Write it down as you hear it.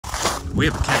We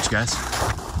have a catch, guys.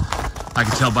 I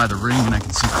can tell by the ring and I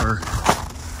can see fur.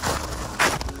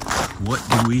 What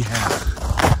do we have?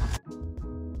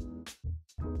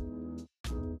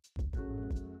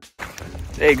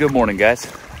 Hey, good morning, guys.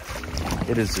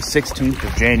 It is the 16th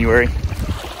of January.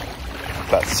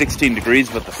 About 16 degrees,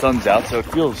 but the sun's out, so it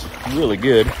feels really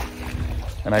good.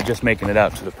 And I'm just making it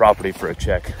out to the property for a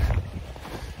check.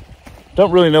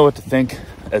 Don't really know what to think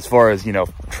as far as, you know,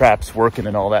 traps working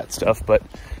and all that stuff, but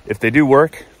if they do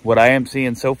work, what I am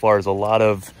seeing so far is a lot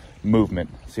of movement.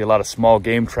 See a lot of small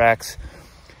game tracks.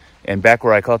 And back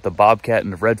where I caught the bobcat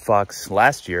and the red fox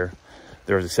last year,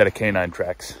 there was a set of canine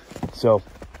tracks. So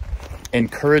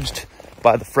encouraged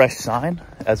by the fresh sign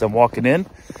as I'm walking in.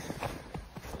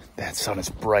 That sun is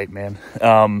bright, man.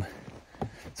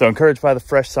 So encouraged by the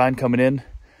fresh sign coming in.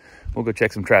 We'll go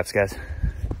check some traps, guys.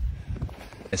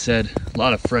 I said a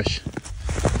lot of fresh,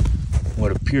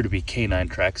 what appear to be canine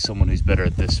tracks. Someone who's better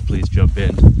at this, please jump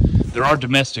in. There are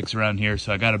domestics around here,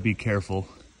 so I gotta be careful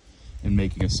in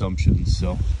making assumptions.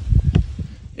 So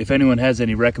if anyone has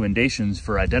any recommendations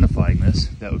for identifying this,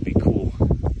 that would be cool.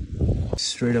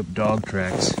 Straight up dog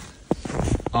tracks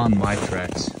on my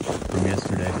tracks from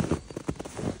yesterday.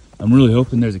 I'm really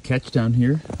hoping there's a catch down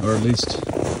here, or at least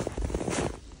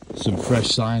some fresh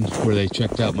signs where they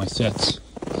checked out my sets.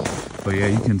 But yeah,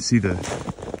 you can see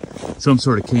some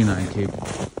sort of canine cape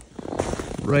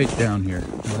right down here,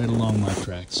 right along my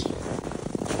tracks.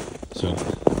 So,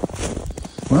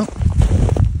 well.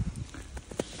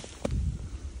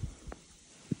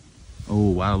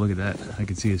 Oh wow, look at that. I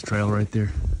can see his trail right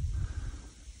there.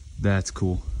 That's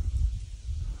cool.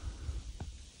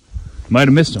 Might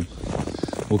have missed him.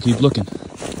 We'll keep looking.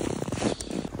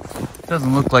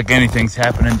 Doesn't look like anything's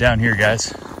happening down here,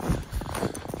 guys.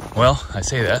 Well, I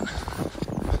say that.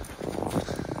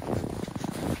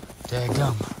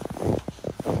 Daggum.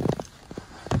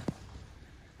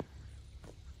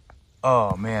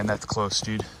 Oh man, that's close,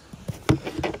 dude.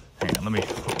 Hang on, let me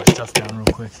put my stuff down real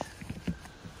quick.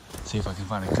 See if I can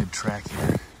find a good track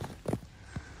here.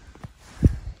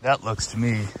 That looks to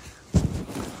me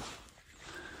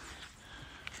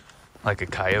like a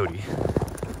coyote.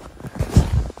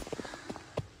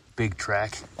 Big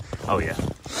track. Oh yeah,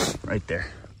 right there.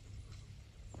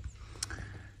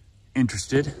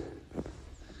 Interested.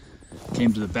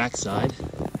 Came to the backside,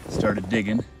 started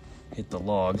digging, hit the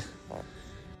log.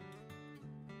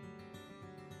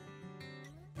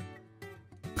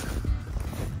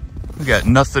 We got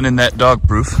nothing in that dog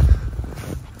proof.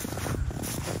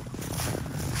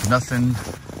 Nothing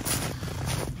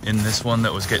in this one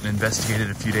that was getting investigated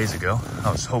a few days ago.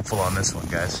 I was hopeful on this one,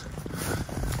 guys.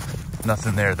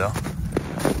 Nothing there though.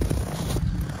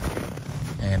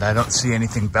 And I don't see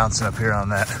anything bouncing up here on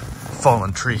that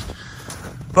fallen tree.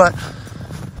 But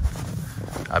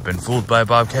I've been fooled by a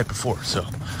bobcat before, so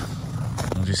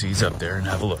we'll just ease up there and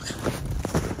have a look.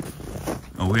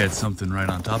 Oh, we had something right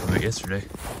on top of it yesterday.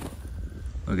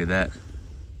 Look at that.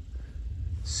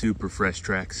 Super fresh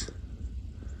tracks.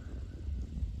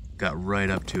 Got right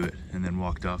up to it and then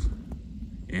walked off.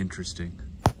 Interesting.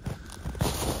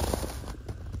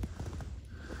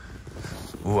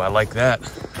 Ooh, I like that.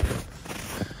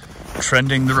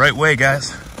 Trending the right way,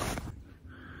 guys.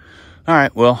 All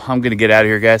right, well, I'm gonna get out of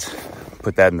here, guys.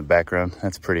 Put that in the background.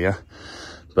 That's pretty, huh?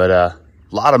 But a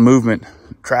lot of movement,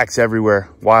 tracks everywhere,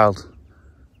 wild.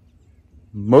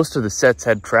 Most of the sets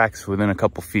had tracks within a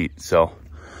couple feet. So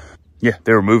yeah,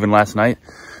 they were moving last night.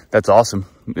 That's awesome.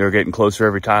 They were getting closer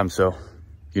every time. So,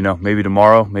 you know, maybe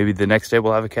tomorrow, maybe the next day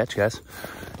we'll have a catch, guys.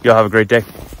 Y'all have a great day.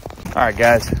 All right,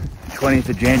 guys, 20th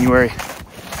of January.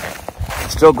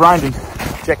 Still grinding,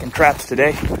 checking traps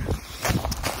today.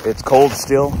 It's cold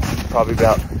still, probably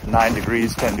about 9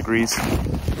 degrees, 10 degrees.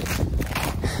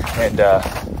 And I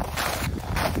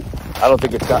don't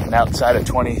think it's gotten outside of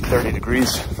 20, 30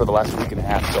 degrees for the last week and a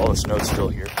half, so all the snow's still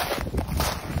here.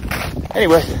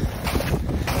 Anyway,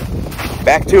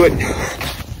 back to it.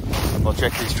 We'll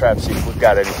check these traps, see if we've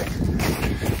got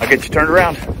anything. I'll get you turned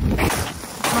around.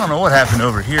 I don't know what happened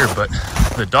over here, but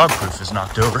the dog proof is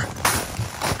knocked over.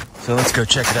 So let's go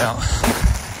check it out.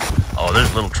 Oh,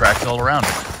 there's little tracks all around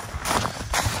it.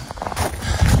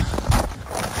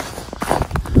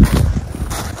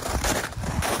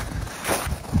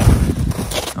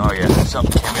 Oh yeah,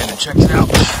 something came in and checked it out.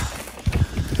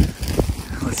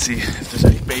 Let's see if there's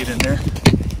any bait in there.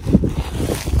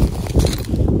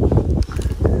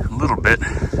 A little bit.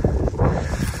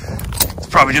 It's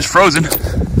probably just frozen.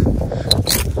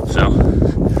 So,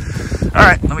 all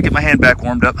right, let me get my hand back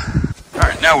warmed up. All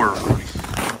right, now we're recording.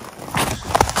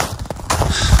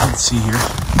 Let's see here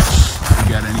if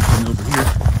we got anything over here.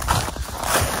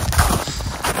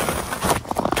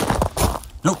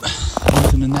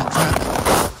 nothing in that trap.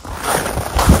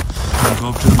 I'll go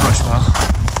up to the brush pile,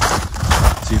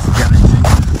 see if we got anything.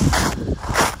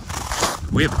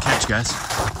 We have a catch, guys.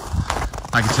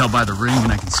 I can tell by the ring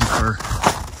and I can see fur.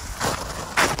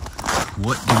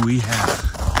 What do we have?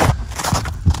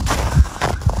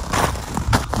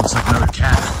 Looks like another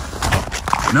cat.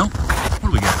 No? What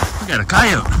do we got? We got a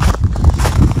coyote.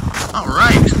 All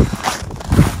right.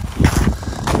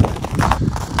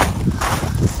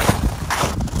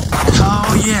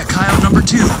 Oh yeah, coyote number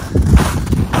 2. No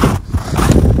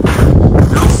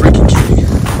freaking kidding.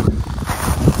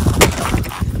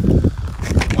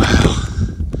 Wow.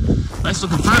 Nice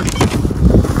looking fur.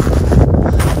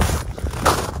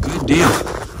 Good deal.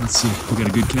 Let's see, we got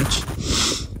a good catch.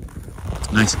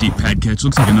 Nice deep pad catch.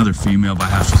 Looks like another female by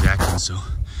how she's acting, so.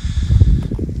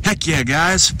 Heck yeah,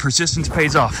 guys. Persistence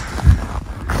pays off.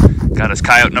 Got us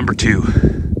coyote number 2.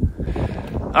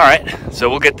 All right, so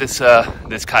we'll get this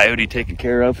this coyote taken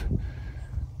care of.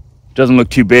 Doesn't look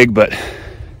too big, but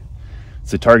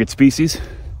it's a target species.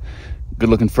 Good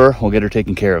looking fur. We'll get her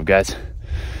taken care of, guys.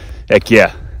 Heck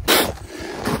yeah.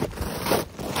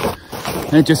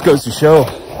 And it just goes to show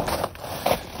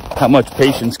how much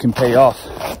patience can pay off.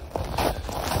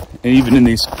 And even in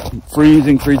these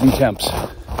freezing temps.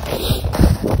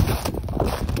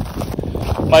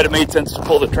 Might have made sense to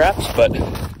pull the traps, but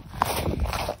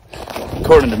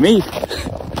according to me,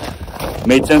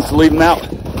 made sense to leave them out.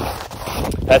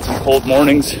 Had some cold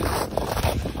mornings,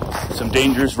 some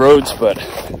dangerous roads, but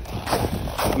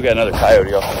we got another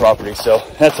coyote off the property, so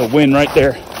that's a win right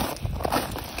there.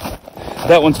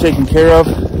 That one's taken care of.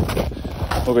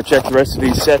 We'll go check the rest of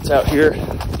these sets out here,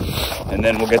 and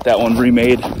then we'll get that one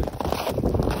remade,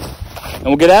 and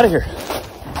we'll get out of here.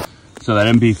 So that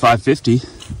MB 550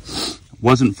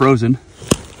 wasn't frozen.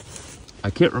 I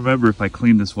can't remember if I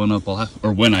cleaned this one up,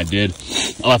 or when I did.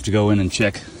 I'll have to go in and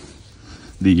check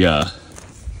the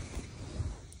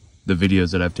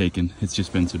videos that I've taken. It's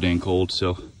just been so dang cold,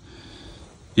 so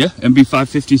yeah, MB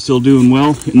 550 still doing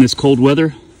well in this cold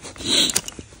weather.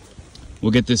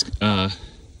 We'll get this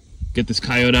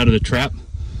coyote out of the trap.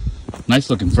 Nice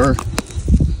looking fur.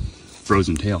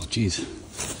 Frozen tail, jeez.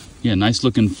 Yeah, nice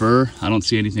looking fur. I don't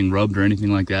see anything rubbed or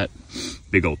anything like that.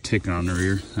 Big old tick on her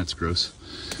ear. That's gross.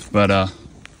 But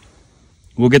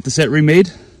we'll get the set remade,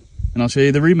 and I'll show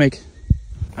you the remake.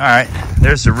 All right,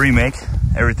 there's the remake.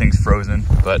 Everything's frozen,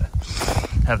 but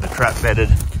have the trap bedded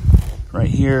right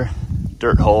here.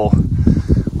 Dirt hole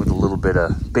with a little bit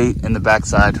of bait in the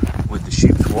backside with the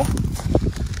sheep's wool.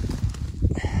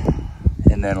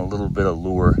 And then a little bit of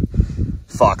lure,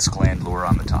 fox gland lure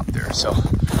on the top there. So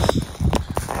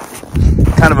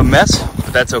kind of a mess,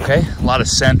 but that's okay. A lot of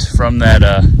scent from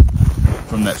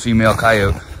that female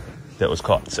coyote that was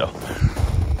caught. So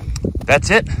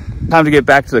that's it. Time to get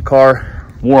back to the car,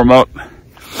 warm up,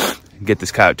 and get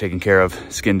this coyote taken care of,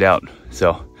 skinned out.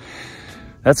 So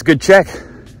that's a good check.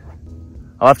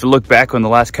 I'll have to look back when the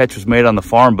last catch was made on the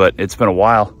farm, but it's been a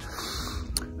while,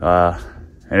 and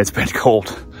it's been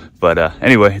cold. But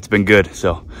anyway, it's been good.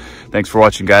 So thanks for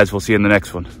watching, guys. We'll see you in the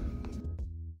next one.